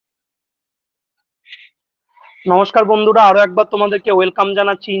নমস্কার বন্ধুরা, আরো একবার তোমাদেরকে ওয়েলকাম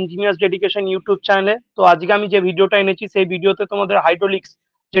জানাচ্ছি ইঞ্জিনিয়ার্স ডেডিকেশন ইউটিউব চ্যানেলে। তো আজকে আমি যে ভিডিওটা এনেছি সেই ভিডিওতে তোমাদের হাইড্রোলিক্স,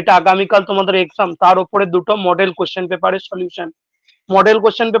 যেটা আগামীকাল তোমাদের এক্সাম, তার উপরে দুটো মডেল কোশ্চেন পেপারের সলিউশন। মডেল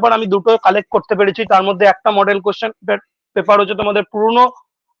কোশ্চেন পেপার আমি দুটো কালেক্ট করতে পেরেছি। তার মধ্যে একটা মডেল কোশ্চেন পেপার হচ্ছে তোমাদের পুরনো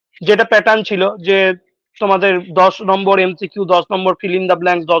যেটা প্যাটার্ন ছিল, যে তোমাদের 10 নম্বর MCQ, 10 number fill in the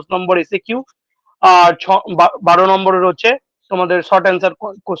blanks, 10 number SAQ, আর 12 নম্বরের হচ্ছে তোমাদের শর্ট অ্যান্সার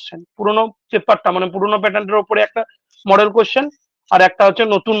কোশ্চেন। পুরোনো পেপারটা মানে পুরোনো প্যাটার্নের উপরে একটা মডেল কোশ্চেন, আর একটা হচ্ছে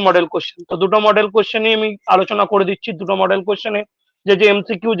নতুন মডেল কোশ্চেন। তো দুটো মডেল কোশ্চেনে আমি আলোচনা করে দিচ্ছি। দুটো মডেল কোশ্চেনে যে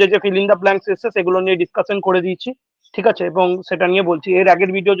এমসিকিউ, যে ফিল ইন দ্য ব্ল্যাঙ্কস এসছে, সেগুলো নিয়ে ডিসকাশন করে দিয়েছি, ঠিক আছে? এবং সেটা নিয়ে বলছি। এর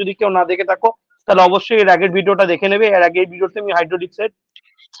আগের ভিডিও যদি কেউ না দেখে থাকো, তাহলে অবশ্যই এর আগের ভিডিওটা দেখে নেবে। এর আগে এই ভিডিওতে আমি হাইড্রোলিক্সের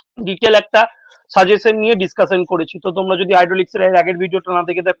ডিটেল একটা সাজেশন নিয়ে ডিসকাশন করেছি। তো তোমরা যদি হাইড্রোলিক্স এর আগের ভিডিওটা না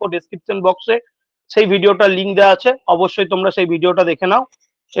দেখে দেখো, ডেসক্রিপশন বক্সে সেই ভিডিওটার লিঙ্ক দেওয়া আছে, অবশ্যই তোমরা সেই ভিডিওটা দেখে নাও।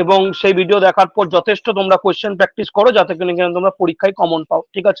 এবং সেই ভিডিও দেখার পর যথেষ্ট তোমরা কোশ্চেন প্র্যাকটিস করো, যাতে করে তোমরা পরীক্ষায় কমন পাও,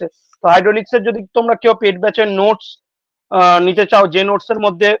 ঠিক আছে? তো হাইড্রোলিক্স এর যদি তোমরা কেউ পেড ব্যাচের নোটস নিতে চাও, যে নোটস এর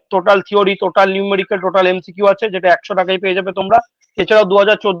মধ্যে total theory, total numerical, total MCQ আছে, যেটা 100 টাকায় পেয়ে যাবে তোমরা। এছাড়াও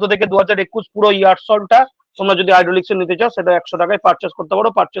 2014 থেকে 2021 পুরো ইয়ারসলটা তোমরা যদি হাইড্রোলিক্স নিতে চাও, সেটা 100 টাকায় পারচেস করতে পারো।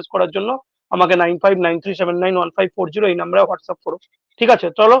 পারচেস করার জন্য আমাকে 9593791540 এই নাম্বারে হোয়াটসঅ্যাপ করো, ঠিক আছে?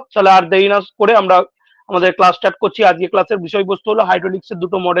 চলো তাহলে আর দেরি না করে আমরা আমাদের ক্লাস স্টার্ট করছি। আজকে ক্লাসের বিষয়বস্তু হলো হাইড্রোলিক্স এর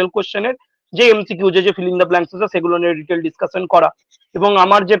দুটো মডেল কোশ্চেনের যে এমসিকিউ, যে ফিল ইন দ্য ব্ল্যাঙ্কস আছে, সেগুলো নিয়ে ডিটেল ডিসকাশন করা। এবং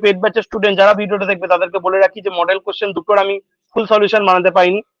আমার যে পেড ব্যাচের স্টুডেন্ট যারা ভিডিওটা দেখবে, তাদেরকে বলে রাখি যে মডেল কোশ্চেন দুটোর আমি ফুল সলিউশন বানাতে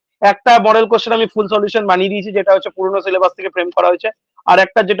পাইনি। একটা মডেল কোশ্চেন আমি ফুল সলিউশন বানিয়ে দিয়েছি, যেটা হচ্ছে পুরোনো সিলেবাস থেকে ফ্রেম করা হয়েছে। আর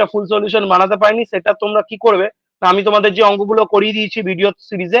একটা যেটা ফুল সলিউশন বানাতে পাইনি, সেটা তোমরা কি করবে না, আমি তোমাদের যে অঙ্কগুলো করিয়ে দিয়েছি ভিডিও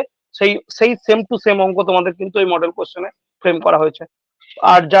সিরিজে, সেই সেই সেম টু সেম অঙ্ক তোমাদের কিন্তু এই মডেল কোশ্চেনে ফ্রেম করা হয়েছে।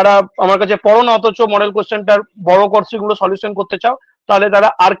 আর যারা আমার কাছে পড়ো না, অথচ মডেল কোশ্চেনটার বড় কোর্সগুলো সলিউশন করতে চাও, তাহলে তারা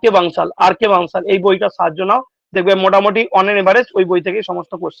আর কে বাংসাল এই বইটার সাহায্য নাও। দেখবে মোটামুটি অন এন এভারেজ ওই বই থেকেই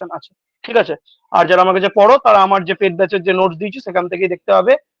সমস্ত কোশ্চেন আছে, ঠিক আছে? আর যারা আমার কাছে পড়ো, তারা আমার যে পেড ব্যাচের যে নোটস দিয়েছি, সেখান থেকেই দেখতে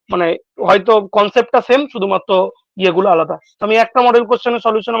হবে। মানে হয়তো কনসেপ্টটা সেম, শুধুমাত্র ইয়েগুলো আলাদা। তো আমি একটা মডেল কোশ্চেনের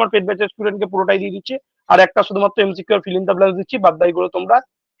সলিউশন আমার পেড ব্যাচের স্টুডেন্টকে পুরোটাই দিয়ে দিচ্ছি, আর একটা শুধুমাত্র MCQ R fill in the blanks দিচ্ছি। বাদ বাকিগুলো তোমরা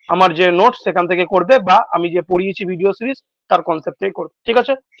আমার যে নোটস সেখান থেকে করবে, বা আমি যে পড়িয়েছি ভিডিও সিরিজ তার কনসেপ্টেই করবে, ঠিক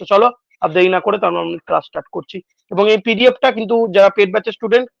আছে? তো চলো আর দেরি না করে তার আমি ক্লাস স্টার্ট করছি। এবং এই পিডিএফটা কিন্তু যারা পেড ব্যাচের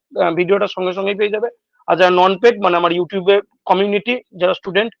স্টুডেন্ট, ভিডিওটা সঙ্গে সঙ্গেই পেয়ে যাবে। আর যারা নন পেড, মানে আমার ইউটিউবে কমিউনিটি যারা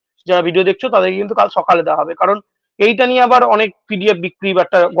স্টুডেন্ট, যারা ভিডিও দেখছো, তাদেরকে কিন্তু কাল সকালে দেওয়া হবে। কারণ এইটা নিয়ে আবার অনেক পিডিএফ বিক্রি বা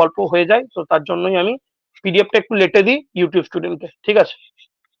একটা গল্প হয়ে যায়, তো তার জন্যই আমি পিডিএফটা একটু লেটে দিই ইউটিউব স্টুডেন্টকে, ঠিক আছে?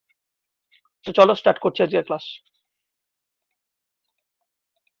 তো চলো স্টার্ট করছি আজকে ক্লাস।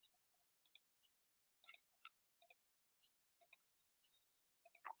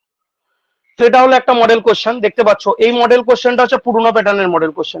 তো এটা হলো একটা মডেল কোশ্চেন, দেখতে পাচ্ছ। এই মডেল কোশ্চেনটা হচ্ছে পুরোনো প্যাটার্নের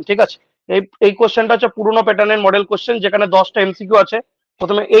মডেল কোশ্চেন, ঠিক আছে? এই কোশ্চেনটা হচ্ছে পুরোনো প্যাটার্নের মডেল কোশ্চেন, যেখানে 10টা এমসিকিউ আছে।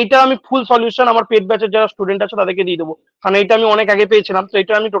 প্রথমে এইটা আমি ফুল সলিউশন আমার পেড ব্যাচের যারা স্টুডেন্ট আছে তাদেরকে দিয়ে দেবো, কারণ এইটা আমি অনেক আগে পেয়েছিলাম। তো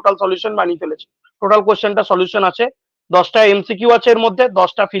এটা আমি টোটাল সলিউশন বানিয়ে ফেলেছি। টোটাল কোশ্চেনটা সলিউশন আছে, 10টা এমসিকিউ আছে, এর মধ্যে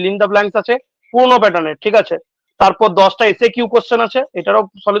 10টা ফিল ইন দ্য ব্ল্যাঙ্কস আছে পুরোনো প্যাটার্নের, ঠিক আছে? তারপর 10টা এসএ কিউ কোশ্চেন আছে, এটারও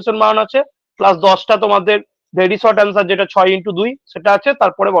সলিউশন বানানো আছে। প্লাস 10টা তোমাদের ভেরি শর্ট অ্যান্সার, যেটা 6x2 সেটা আছে।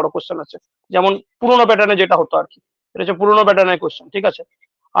 তারপরে বড় কোশ্চেন আছে, যেমন পুরোনো প্যাটার্নে যেটা হতো আর কি। এটা হচ্ছে পুরোনো প্যাটার্নের কোশ্চেন, ঠিক আছে?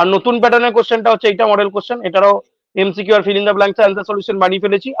 আর নতুন প্যাটার্নের কোশ্চেনটা হচ্ছে এইটা মডেল কোশ্চেন, এটারও MCQ R fill in the blanks answer solution বানিয়ে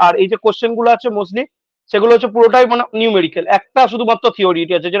ফেলেছি। আর এই যে কোশ্চেন গুলো আছে মোস্টলি, সেগুলো হচ্ছে পুরোটাই মানে নিউমেরিক্যাল। একটা শুধুমাত্র থিওরি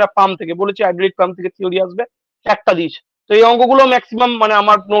আছে, যেটা পাম্প থেকে বলেছি, হাইড্রোলিক পাম্প থেকে থিওরি আসবে, একটা দিয়েছে। তো এই অঙ্কগুলো ম্যাক্সিমাম মানে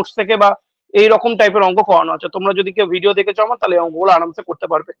আমার নোটস থেকে বা এইরকম টাইপের অঙ্ক করানো আছে। তোমরা যদি কেউ ভিডিও দেখেছো আমার, তাহলে এই অঙ্কগুলো আরামসে করতে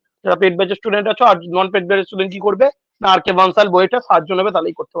পারবে। যারা পেড ব্যাচের স্টুডেন্ট আছো, আর নন পেড ব্যাচের স্টুডেন্ট কি করবে না, আর কে বানসাল বইটা সাহায্য নেবে,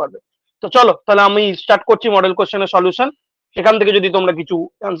 তাহলেই করতে পারবে। তো চলো তাহলে আমি স্টার্ট করছি মডেল কোশ্চেনের সলিউশন। এখান থেকে যদি তোমরা কিছু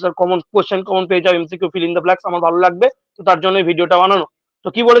অ্যান্সার কমন কোশ্চেন কমন পেয়ে যাও, MCQ fill in the blanks, আমার ভালো লাগবে। তো তার জন্য ভিডিওটা বানানো। তো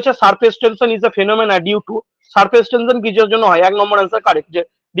কি বলেছে, surface tension is a phenomena due to. Surface tension কিসের জন্য হয়? 1 নম্বর অ্যান্সার কারেক্ট, যে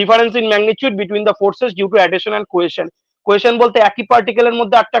difference in magnitude between the forces due to addition and cohesion. Cohesion বলতে একই পার্টিকেলের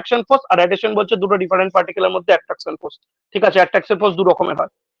মধ্যে অ্যাট্রাকশন ফোর্স, আর অ্যাডিশন বলছে দুটো ডিফারেন্ট পার্টিকেলের মধ্যে অ্যাট্রাকশন ফোর্স, ঠিক আছে? অ্যাট্রাকশন ফোর্স দু রকমের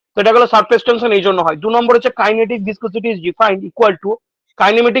হয়। তো এটা গেল সারফেস টেনশন, এই জন্য হয়। 2 নম্বর হচ্ছে kinetic viscosity is defined equal to.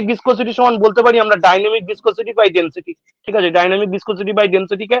 Kinematic viscosity সমান বলতে পারি আমরা ডাইনামিক ভিসকোসিটি বাই ডেনসিটি, ঠিক আছে? Dynamic viscosity by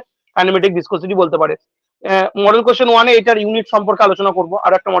ডেনসিটিকে kinematic viscosity বলতে পারে। মডেল কোশ্চেন 1-এ এটার ইউনিট সম্পর্কে আলোচনা করব,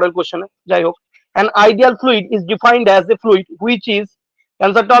 আর একটা মডেল কোশ্চেনে। যাই হোক, an ideal fluid is defined as a fluid which is,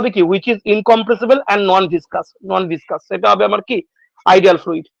 অ্যান্সারটা হবে কি, which is incompressible and non viscous সেটা হবে আমার কি, ideal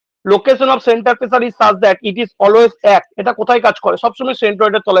fluid. Location of centre pressure is such that it is always এক। এটা কোথায় কাজ করে? সবসময়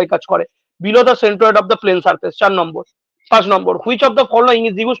সেন্ট্রয়েডের তলায় কাজ করে, below the centroid of the plane surface. 4 number. 5 number, which of the following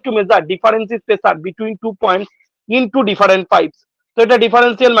is use to measure difference in pressure between 2 points in two different pipes. তো এটা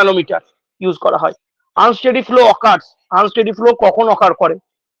ডিফারেন্সিয়াল ম্যানোমিটার ইউজ করা হয়। Unsteady flow occurs, unsteady flow কখন অকার করে?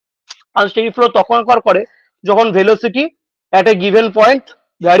 Unsteady flow তখন অকার করে যখন velocity at a given point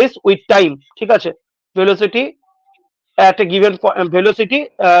varies with time. ঠিক আছে, velocity at a given velocity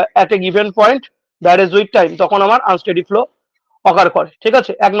at a given point varies with time, তখন আমার আনস্টেডি ফ্লো অকার করে। ঠিক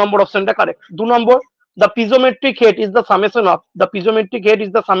আছে, এক নম্বর অপশনটা correct. 2 number, the পিজোমেট্রিক head is the summation of, the পিজোমেট্রিক head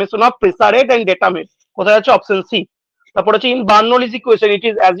is the summation of pressure head and data head. কোথায় আছে? Option C. তারপর হচ্ছে in বার্নৌলিস equation it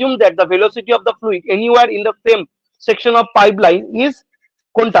is assume that the velocity of the fluid anywhere in the same section of pipe line is,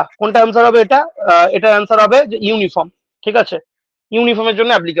 কোনটা কোনটা answer হবে এটা? এটা answer হবে যে ইউনিফর্ম। ঠিক আছে, ইউনিফর্মের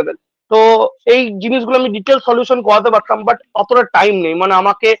জন্য অ্যাপ্লিকেবল। তো এই জিনিসগুলো আমি ডিটেল সলিউশন করাতে পারতাম, বাট অতটা টাইম নেই, মানে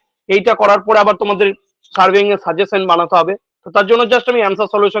আমাকে এইটা করার পরে আবার তোমাদের সার্ভেইং এর সাজেশন বানাতে হবে। তো তার জন্য জাস্ট আমি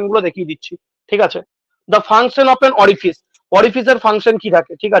অ্যান্সার সলিউশন গুলো দেখিয়ে দিচ্ছি। ঠিক আছে, the function of N orifice, অরিফিসের function কি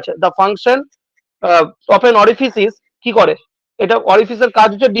থাকে? ঠিক আছে, the function of N orifice is, কি করে এটা? অরিফিসের কাজ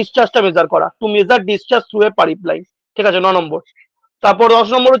হচ্ছে ডিসচার্জটা মেজার করা, to measure discharge through a pipe line. ঠিক আছে, 9 নম্বর। তারপর 10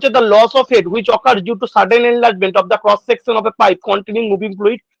 নম্বর হচ্ছে the loss of head which ochre due to sudden enlargement of the cross section of A pipe containing moving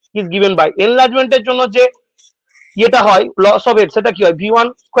fluid is given by, এনলার্জমেন্টের জন্য যে এটা হয় loss of head, সেটা কি হয়? V one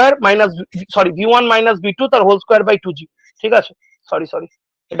square minus, sorry V one minus V two তার whole square by 2g। ঠিক আছে, সরি সরি,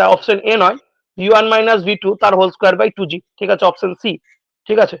 এটা অপশন এ নয়, V one minus V two তার হোল স্কোয়ার বাই 2g। ঠিক আছে, অপশন সি।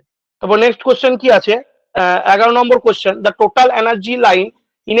 ঠিক আছে, তারপর নেক্সট কোশ্চেন কি আছে? 11 নম্বর question, the total energy line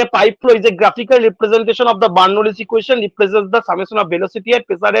in a pipe flow is a graphical representation of the Bernoullis equation represents the summation of velocity at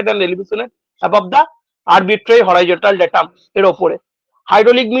pressure rate and elevation rate above the arbitrary horizontal datum এর উপরে।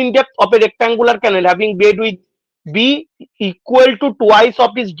 hydraulic mean depth of a rectangular canal having bed with b equal to twice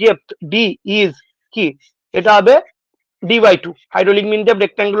of its depth d is কি? এটা হবে d by 2। hydraulic mean depth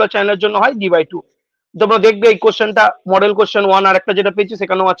rectangular channel এর জন্য হয় d by 2। তোমরা দেখবে এই কোশ্চেনটা মডেল কোশ্চেন 1 আর একটা যেটা পেয়েছি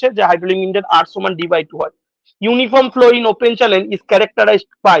সেখানেও আছে যে hydraulic mean depth r সমান d by 2 হয়। Uniform flow in open channel is characterised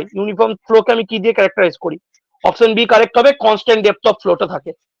by, uniform ফ্লোকে আমি কি দিয়ে ক্যারেক্টারাইজ করি? অপশন বি কারেক্ট হবে, কনস্ট্যান্ট ডেপথ অফ ফ্লোটা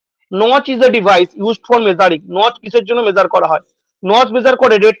থাকে। Notch is a device used for measuring, notch কিসের জন্য মেজার করা হয়? নচ মেজার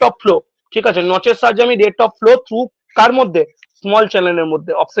করে রেট অফ ফ্লো। ঠিক আছে, নচের সাহায্যে আমি রেট অফ ফ্লো থ্রু কার মধ্যে? স্মল চ্যানেলের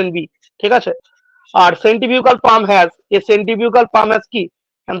মধ্যে, অপশন বি। ঠিক আছে, আর centrifugal pump has, A centrifugal pump has কি?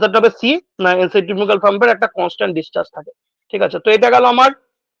 অ্যান্সারটা হবে সি, না সেন্ট্রিফিউগাল পাম্পের একটা কনস্ট্যান্ট ডিসচার্জ থাকে। ঠিক আছে, তো এটা গেল আমার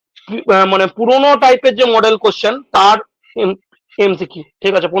মানে পুরোনো টাইপের যে মডেল কোশ্চেন তার এমসিকিউ।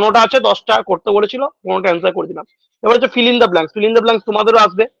 ঠিক আছে, 15টা আছে, 10টা করতে বলেছিল, 15টা অ্যান্সার করে দিলাম। এবার হচ্ছে fill in the blanks, fill in the blanks তোমাদেরও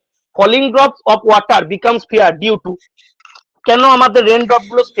আসবে। Falling drops of water becomes fair due to, কেন আমাদের রেন ড্রপ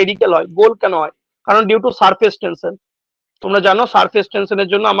গুলো স্ফেরিক্যাল হয়, গোল কেন হয়? কারণ ডিউ টু সারফেস টেনশন। তোমরা জানো সারফেস টেনশনের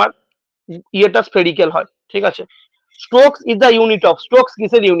জন্য আমার ইয়েটা স্ফেরিক্যাল হয়। ঠিক আছে, strokes is the unit of, strokes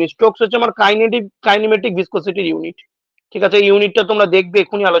কিসের ইউনিট? স্ট্রোকস হচ্ছে আমার কাইনেমেটিক ভিসকোসিটির ইউনিট। ঠিক আছে, এই ইউনিটটা তোমরা দেখবে,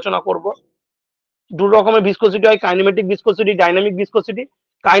 এখনই আলোচনা করব। দু রকমের ভিসকোসিটি হয়, kinematic viscosity, dynamic viscosity.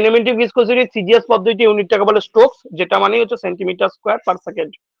 Kinematic viscosity CGS পদ্ধতি ইউনিটটাকে বলে স্ট্রোকস, যেটা মানে হচ্ছে centimetre square per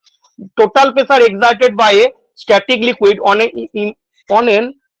second. Total pressure exerted by A static liquid on an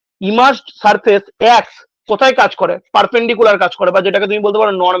immersed surface acts, কোথায় কাজ করে? পারপেন্ডিকুলার কাজ করে, বা যেটাকে তুমি বলতে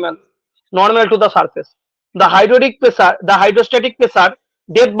পারো normal, normal to the surface. The hydraulic pressure, the hydrostatic pressure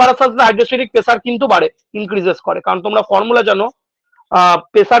depth বাড়ার সাথে সাথে হাইড্রোস্ট্যাটিক প্রেসার কিন্তু বাড়ে, ইনক্রিজেস করে। কারণ তোমরা ফর্মুলা জানো,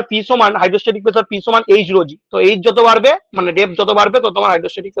 প্রেসার পি সমান, হাইড্রোস্ট্যাটিক প্রেসার পি সমান এইচ রো জি। তো এইচ যত বাড়বে মানে ডেপথ যত বাড়বে তত তোমার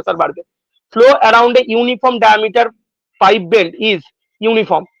হাইড্রোস্ট্যাটিক প্রেসার বাড়বে। Flow around A uniform diameter pipe bend is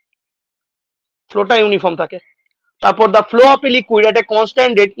uniform, ফ্লোটা uniform থাকে। তারপর the flow of a liquid at a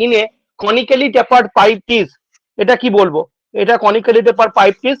constant rate in a কনিক্যালি tapered pipe is, এটা কি বলবো? এটা কনিক্যালি tapered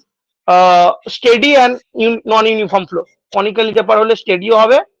pipe is steady and non uniform flow. কনিক্যালি টেপার হলে stdio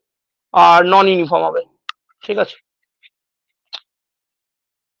হবে আর নন uniform হবে। ঠিক আছে,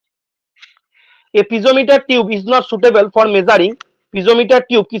 a piezometer tube is not suitable for measuring, piezometer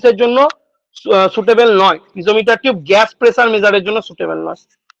tube কিসের জন্য সুটেবল নয়? পিজোমিটার টিউব গ্যাস প্রেসার মেজারের জন্য সুটেবল নয়।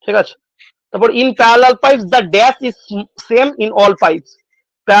 ঠিক আছে, তারপর in parallel pipes the dash is same in all pipes,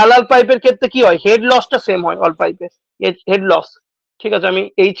 parallel পাইপের ক্ষেত্রে কি হয়? হেড লসটা সেম হয় অল পাইপের, হেড লস। ঠিক আছে, আমি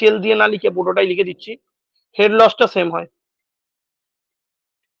এইচএল দিয়ে না লিখে পুরোটাই লিখে দিচ্ছি, হেড লসটা সেম হয়।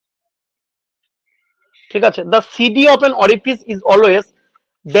 ঠিক আছে, the CD of N orifice is always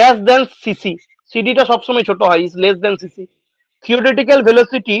dash then CC, সিডিটা সবসময় ছোট হয়, is less than CC. Theoretical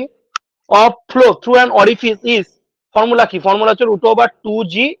velocity of flow through an orifice is, formula কি? ফর্মুলা হচ্ছে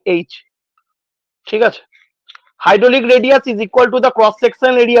 √2gh। ঠিক আছে, hydraulic radius is equal to the cross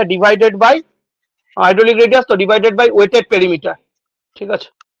section area divided by, hydraulic radius তো divided by weighted perimeter. ঠিক আছে,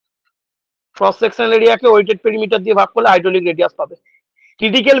 cross section এরিয়াকে weighted perimeter দিয়ে ভাগ করলে হাইড্রোলিক রেডিয়াস পাবে।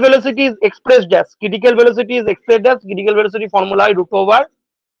 Critical velocity is expressed as, critical velocity is expressed as, critical velocity formula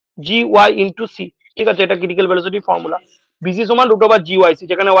 √gy into C. ঠিক আছে, এটা ক্রিটিক্যাল ভেলোসিটি ফর্মুলা। বিসি সমান √gyc,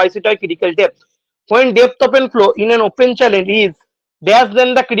 যেখানে ওয়াইসিটা হয় critical depth, When depth of flow in an open channel is dash, then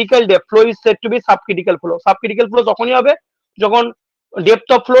the critical depth flow is said to be subcritical flow. Subcritical flow তখনই হবে যখন depth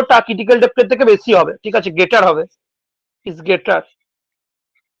of ফ্লোটা critical ডেপথের থেকে বেশি হবে, ঠিক আছে, গ্রেটার হবে, ইজ গ্রেটার।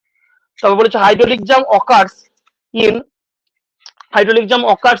 তারপর বলেছে হাইড্রোলিক জাম্প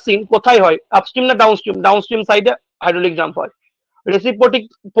অকার্স ইন কোথায় হয়, আপস্ট্রিম না ডাউনস্ট্রিম? ডাউনস্ট্রিম সাইডে হাইড্রোলিক জাম্প হয়। রেসিপ্রোটিক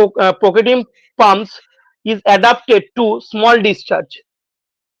pocketing pumps is adapted two small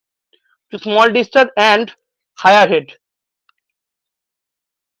discharge and higher head,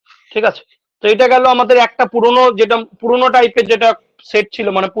 ঠিক আছে। তো এটা গেল আমাদের একটা পুরোনো টাইপের যেটা সেট ছিল,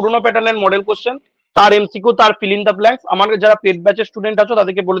 মানে পুরোনো প্যাটার্নের মডেল কোশ্চেন, তার এমসিকিউ, তার ফিল ইন দ্য ব্ল্যাঙ্কস। আমাদের যারা পেড ব্যাচের স্টুডেন্ট আছো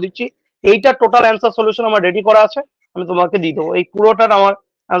তাদেরকে বলে দিচ্ছি, এইটা টোটাল অ্যান্সার সলিউশন আমার রেডি করা আছে, আমি তোমাকে দিয়ে দেবো। এই পুরোটার আমার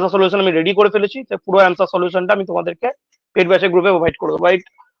অ্যান্সার সলিউশন আমি রেডি করে ফেলেছি, তো পুরো অ্যান্সার সলিউশনটা আমি তোমাদেরকে পেড ব্যাচের গ্রুপে প্রোভাইড করে দেবো, রাইট।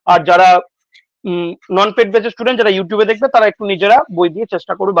 আর যারা নন পেড ব্যাচের স্টুডেন্ট, যারা ইউটিউবে দেখবে, তারা একটু নিজেরা বই দিয়ে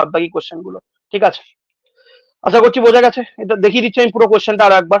চেষ্টা করবে বাদ বাকি কোশ্চেন গুলো, ঠিক আছে। আশা করছি বোঝা গেছে। এটা দেখিয়ে দিচ্ছি আমি পুরো কোশ্চেনটা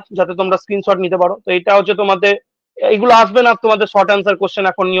আর একবার, যাতে তোমরা স্ক্রিনশট নিতে পারো। তো এটা হচ্ছে তোমাদের, এগুলো আসবে না তোমাদের শর্ট অ্যান্সার কোশ্চেন,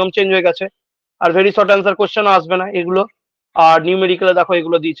 এখন নিয়ম চেঞ্জ হয়ে গেছে, আর ভেরি শর্ট অ্যান্সার কোশ্চেনও আসবে না এগুলো। আর নিউমেরিক্যালে দেখো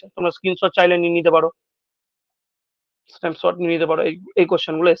এগুলো দিয়েছে, তোমরা স্ক্রিনশট চাইলে নিয়ে নিতে পারো, স্ন্যাপশট নিয়ে নিতে পারো, এই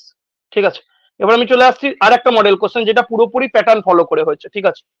কোশ্চেন গুলো এসছে, ঠিক আছে। এবার আমি চলে আসছি আর একটা মডেল কোশ্চেন, যেটা পুরোপুরি প্যাটার্ন ফলো করে হয়েছে, ঠিক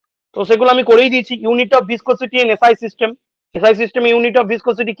আছে। তো সেগুলো আমি করেই দিয়েছি। Unit of viscosity in SI system unit of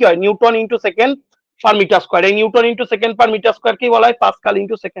viscosity কি হয়, Newton into second per metre square. এই Newton into second per metre square কি বলা হয়, পাস্কাল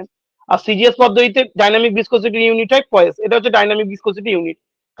ইন্টু সেকেন্ড। আর সিজিএস পদ্ধতিতে ডাইনামিক ভিসকোসিটির ইউনিট হয় পয়েস, এটা হচ্ছে dynamic viscosity unit.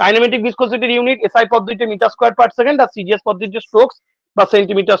 Kinematic ভিসকোসিটির unit SI পদ্ধতিতে মিটার স্কোয়ার পার সেকেন্ড, আর সিজিএস পদ্ধতিতে স্ট্রোকস বা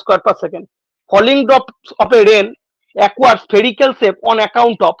centimetre square per second. Falling drops of A rain acquire spherical shape on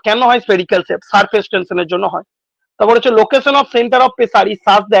account of, কেন হয় spherical shape, surface টেনশনের জন্য হয়। তারপর হচ্ছে location of centre of pressure is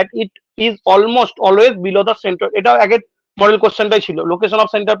such that it is almost always below the centre, এটা আগের model কোশ্চেনটাই ছিল, লোকেশন অফ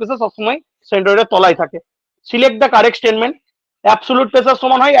সেন্টার প্রেসার সবসময় সেন্টারের তলায় থাকে। Select the correct statement, absolute pressure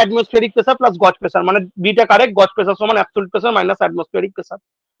সমান হয় অ্যাটমসফিয়ারিক প্রেসার প্লাস গজ প্রেসার, মানে বিটা কারেক্ট, গজ প্রেসার সমান absolute pressure minus atmospheric pressure.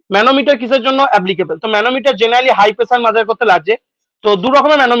 Manometer কিসের জন্য অ্যাপ্লিকেবল, তো manometer generally high pressure measure করতে লাগে। তো দু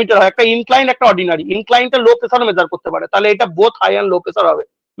রকমের ম্যানোমিটার হয়, একটা ইনক্লাইন, একটা অর্ডিনারি। ইনক্লাইনটা লো প্রেসার মেজার করতে পারে, তাহলে এটা both high end low pressure হবে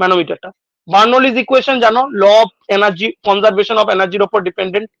ম্যানোমিটারটা। বার্নৌলিজ ইকুয়েশন জানো, law of energy conservation of এনার্জির উপর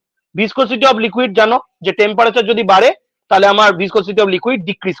ডিপেন্ডেন্ট। ভিসকোসিটি অফ লিকুইড জানো, যে টেম্পারেচার যদি বাড়ে তাহলে আমার ভিসকোসিটি অফ লিকুইড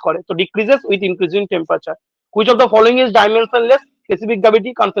ডিক্রিজ করে, তো decreases with increasing temperature. Which of the following is dimensionless, specific gravity,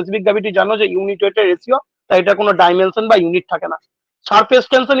 কারণ স্পেসিফিক গ্র্যাভিটি জানো যে ইউনিট ওয়েটের রেশিও, তাই এটা কোনো ডাইমেনশন বা ইউনিট থাকে না। Surface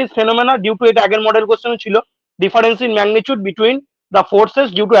tension is phenomena due to, এটা আগের মডেল কোশ্চেন ছিল, difference in magnitude between the forces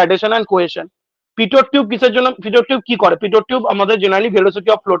due to addition and cohesion. পিটোর tube কিসের জন্য, পিটোর টিউব কি করে, পিটোর টিউব আমাদের জেনারেলি ভেলোসিটি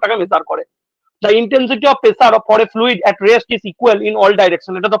অফ ফ্লোটাকে মেজার করে। The intensity of pressure for a fluid at rest is equal in all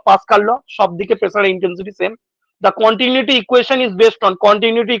direction, এটা তো Pascal ল, সব দিকে pressure intensity same. The continuity equation is based on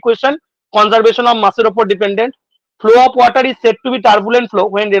continuity equation, conservation of mass এর উপর dependent. Flow of water is said to be turbulent flow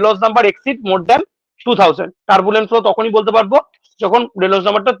when Reynolds number exceed more than 2000, turbulent flow তখনই বলতে পারবো যখন Reynolds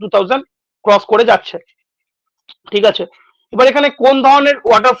নাম্বারটা 2000 cross করে যাচ্ছে, ঠিক আছে। এবার এখানে কোন ধরনের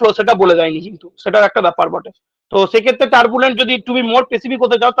ওয়াটার ফ্লো সেটা বলে দেয়নি, কিন্তু সেটার একটা ব্যাপার বটে। তো সেক্ষেত্রে টার্বুলেন্ট যদি তুমি মোর স্পেসিফিক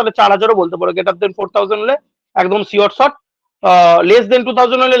হতে চাও তাহলে 4000ও বলতে পারো, গ্রেটার দেন 4000 হলে একদম শিওর শট, লেস দেন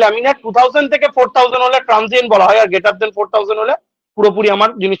 2000 হলে ল্যামিনেট, 2000 থেকে 4000 হলে ট্রানজিয়েন্ট বলা হয়, আর গ্রেটার দেন 4000 হলে পুরোপুরি আমার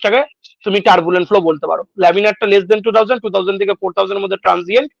জিনিসটাকে তুমি টার্বুলেন্ট ফ্লো বলতে পারো। ল্যামিনেটটা লেস দেন 2000, 2000 থেকে 4000 এর মধ্যে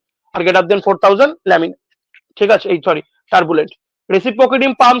ট্রানজিয়েন্ট, আর গ্রেটার দেন 4000 ল্যামিনেট, ঠিক আছে, এই সরি টার্বুলেন্ট। রেসিপ্রোকেটিং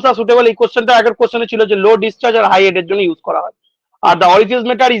পাম্পস আর সুটেবল, এই কোশ্চেনটা আগের কোশ্চেনে ছিল যে লো ডিসচার্জ আর হাই হেডের জন্য ইউজ করা হয়। Are the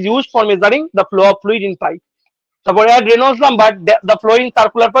অরিজিওমিটার is used for measuring the flow of fluid in pipe. তারপরে at Reynolds number the flow in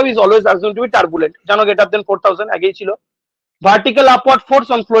circular pipe is always assumed to be turbulent, জানো greater than 4000 আগেই ছিল। vertical upward force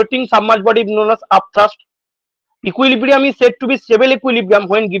on floating submerged body known as upthrust. Equilibrium is said to be stable equilibrium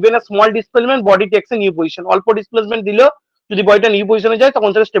when given a small displacement body takes a new position, অল্প displacement দিলেও যদি বডিটা new পজিশনে যায় তখন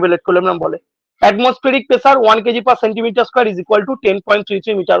সেটা স্টেবল ইকুইলিব্রিয়াম বলে। atmospheric pressure 1 kg per centimeter square is equal to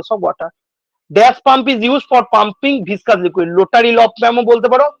 10.33 meters of water. Dash pump is used for pumping viscous liquid, rotary lock pump বলতে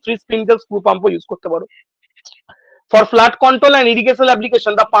পারো, 3 spindle screw pump ইউজ করতে পারো। For flood control and irrigation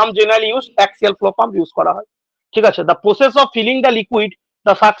application, the pump generally use axial flow pump use করা হয়, ঠিক আছে। The process of filling the liquid,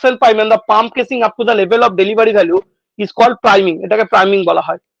 the suction pipe and the pump casing up to the level of delivery value is called priming, এটাকে priming বলা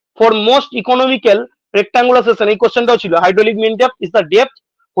হয়। For most economical rectangular section, এই কোশ্চেনটাও ছিল, hydraulic mean depth is the depth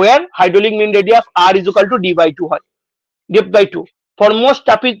where hydraulic mean radius r is equal to d by 2 হয়, depth by 2. For most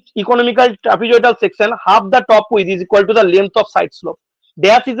economical trapezoidal section, half the top width is equal to the length of side slope.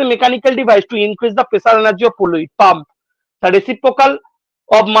 Dash is a mechanical device to increase the pressure energy of fluid pump. The reciprocal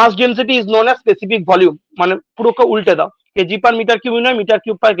of mass density is known as specific volume, মানে পুরোকে উল্টে দাও, KG per metre cube নয় metre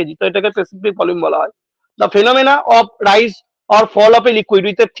cube পার KG, তো এটাকে specific volume বলা হয়। The phenomena of rise or fall of a liquid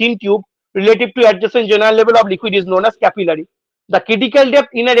with a thin tube relative to adjacent general level of liquid is known as capillary. The critical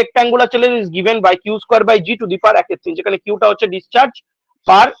depth in a rectangular channel is given by q square by g to the power x, যেখানে q টা হচ্ছে discharge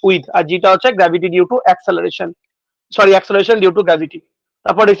per width আর g টা হচ্ছে gravity due to acceleration, acceleration due to gravity.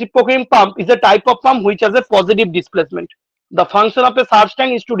 তারপর reciprocating pump is a type of pump which has a positive displacement. The function of a surge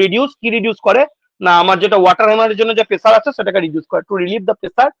tank is to reduce, কি reduce করে না আমার যেটা water হ্যামারের জন্য যে pressure আছে সেটাকে রিডিউস করে, two relieve the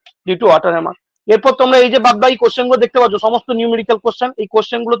pressure due to water hammer. এরপর তোমরা এই যে বাদবাকি কোশ্চেন গুলো দেখতে পাচ্ছ সমস্ত নিউমেরিক্যাল কোশ্চেন, এই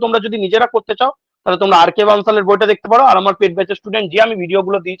কোশ্চেন গুলো তোমরা যদি নিজেরা করতে চাও তাহলে তোমরা আর কে বানসালের বইটা দেখতে পারো, আর আমার পেড ব্যাচের স্টুডেন্ট যে আমি ভিডিও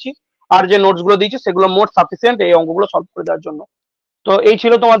গুলো দিয়েছি আর যে নোটস গুলো দিয়েছি সেগুলো মোট সাফিসিয়েন্ট এই অঙ্কগুলো সলভ করে দেওয়ার জন্য। তো এই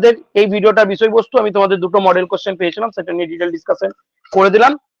ছিল তোমাদের এই ভিডিওটার বিষয়বস্তু। আমি তোমাদের দুটো মডেল কোশ্চেন পেয়েছিলাম, সেটা নিয়ে ডিটেল ডিসকাশন করে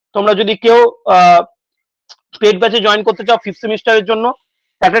দিলাম। তোমরা যদি কেউ পেড ব্যাচে জয়েন করতে চাও 5th সেমিস্টারের জন্য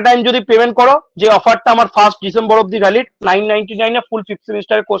এট এ টাইম যদি পেমেন্ট করো, যে অফারটা আমার 1 ডিসেম্বর অব্দি ভ্যালিড, 999 এ ফুল 5th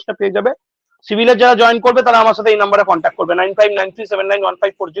সেমিস্টারের কোর্সটা পেয়ে যাবে। সিভিলের যারা জয়েন করবে তারা আমার সাথে এই নাম্বারে কন্ট্যাক্ট করবে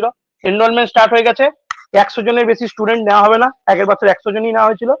 9593791540। এনরোলমেন্ট স্টার্ট হয়ে গেছে, 100 জনের বেশি স্টুডেন্ট নেওয়া হবে না, আগের বছর 100 জনই নেওয়া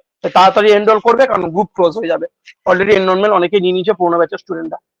হয়েছিল। তাড়াতাড়ি এনরোল করবে কারণ গ্রুপ ক্লোজ হয়ে যাবে, অলরেডি এনরোলমেন্ট অনেকেই নিয়ে নিয়েছে পুরোনো ব্যাচের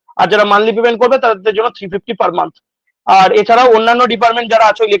স্টুডেন্টরা। আর যারা মান্থলি পেমেন্ট করবে তাদের জন্য 350 পার মান্থ। আর এছাড়াও অন্যান্য ডিপার্টমেন্ট যারা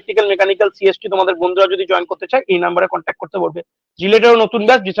আছে ইলেকট্রিক্যাল, মেকানিক্যাল, সিএসটি তোমাদের বন্ধুরা যদি জয়েন করতে চায় এই নাম্বারে কন্ট্যাক্ট করতে বলবে। জিলেটেরও নতুন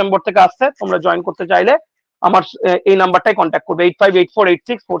ব্যাচ ডিসেম্বর থেকে আসছে, তোমরা জয়েন করতে চাইলে আমার এই নাম্বারটাই কন্ট্যাক্ট করবে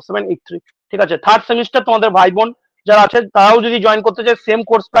 8584864783। ঠিক আছে, 3rd সেমিস্টার তোমাদের ভাই বোন যারা আছে তারাও যদি জয়েন করতে চায়, সেম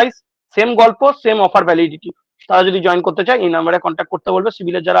কোর্স প্রাইস, সেম গল্প, সেম অফার ভ্যালিডিটি, তারা যদি জয়েন করতে চায় এই নাম্বারে কন্ট্যাক্ট করতে বলবে।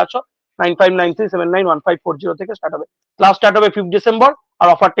 সিভিলের যারা আছো 9593791540 থেকে স্টার্ট হবে। ক্লাস স্টার্ট হবে 5 ডিসেম্বর আর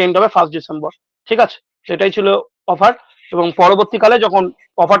অফারটা এন্ড হবে 1 ডিসেম্বর। ঠিক আছে, সেটাই ছিল অফার, এবং পরবর্তীকালে যখন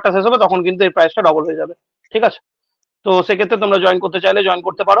অফারটা শেষ হবে তখন কিন্তু এই প্রাইসটা ডবল হয়ে যাবে। ঠিক আছে, তো সেক্ষেত্রে তোমরা জয়েন করতে চাইলে জয়েন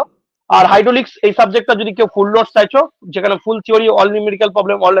করতে পারো। আর হাইড্রোলিক্স এই সাবজেক্টটা যদি কেউ ফুল নোটস চাইছো, যেখানে ফুল theory, all numerical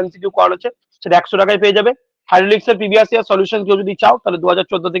problem, all MCQ করা হচ্ছে, সেটা 100 টাকায় পেয়ে যাবে। হাইড্রোলিক্স এর প্রিভিয়াস ইয়ার সলিউশন কেউ যদি চাও তাহলে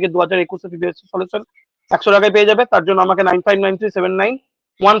 2014 থেকে 2021 এর প্রিভিয়াস সলিউশন 100 টাকায় পেয়ে যাবে। তার জন্য আমাকে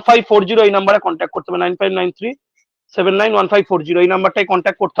 9593791540 এই নাম্বারে কন্ট্যাক্ট করতে হবে, 9593791540 এই নাম্বারটাই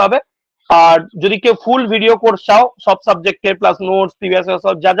কন্ট্যাক্ট করতে হবে। আর যদি কেউ ফুল ভিডিও কোর্স চাও সব সাবজেক্টের প্লাস নোটস প্রিভিয়াস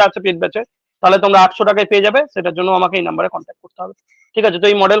সব যা যা আছে পেড ব্যাচে, তাহলে তোমরা 800 টাকায় পেয়ে যাবে, সেটার জন্য আমাকে এই নাম্বারে কন্ট্যাক্ট করতে হবে। ঠিক আছে, তো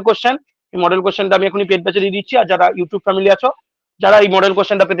এই মডেল কোশ্চেনটা আমি এখনই পেড ব্যাচে দিয়ে দিচ্ছি। আর যারা ইউটিউব ফ্যামিলি আছো, যারা এই মডেল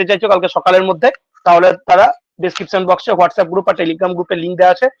কোশ্চেনটা পেতে চাইছো কালকে সকালের মধ্যে, তাহলে তারা ডেসক্রিপশন বক্সে হোয়াটসঅ্যাপ গ্রুপ আর টেলিগ্রাম গ্রুপের লিঙ্ক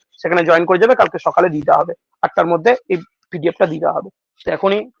দেওয়া আছে, সেখানে জয়েন করে যাবে। কালকে সকালে দিতে হবে 8টার মধ্যে এই পিডিএফটা দিতে হবে। তো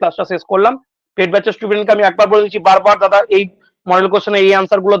এখনই ক্লাসটা শেষ করলাম। পেড ব্যাচের স্টুডেন্টকে আমি একবার বলে দিচ্ছি বারবার, দাদা এই মডেল কোশ্চেনে এই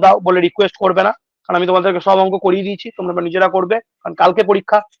আনসার গুলো দাও বলে রিকোয়েস্ট করবে না, কারণ আমি তোমাদেরকে সব অঙ্ক করিয়ে দিয়েছি, তোমরা নিজেরা করবে, কারণ কালকে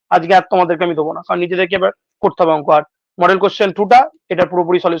পরীক্ষা, আজকে আর তোমাদেরকে আমি দেবো না, কারণ নিজেদেরকে এবার করতে হবে অঙ্ক। আর মডেল কোশ্চেন 2টা এটা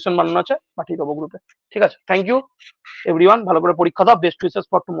পুরোপুরি সলিউশন বানানো আছে, পাঠিয়ে দেবো গ্রুপে। ঠিক আছে, থ্যাংক ইউ এভরিওয়ান, ভালো করে পরীক্ষা দাও, বেস্ট উইশেস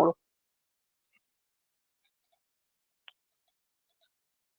ফর টুমরো।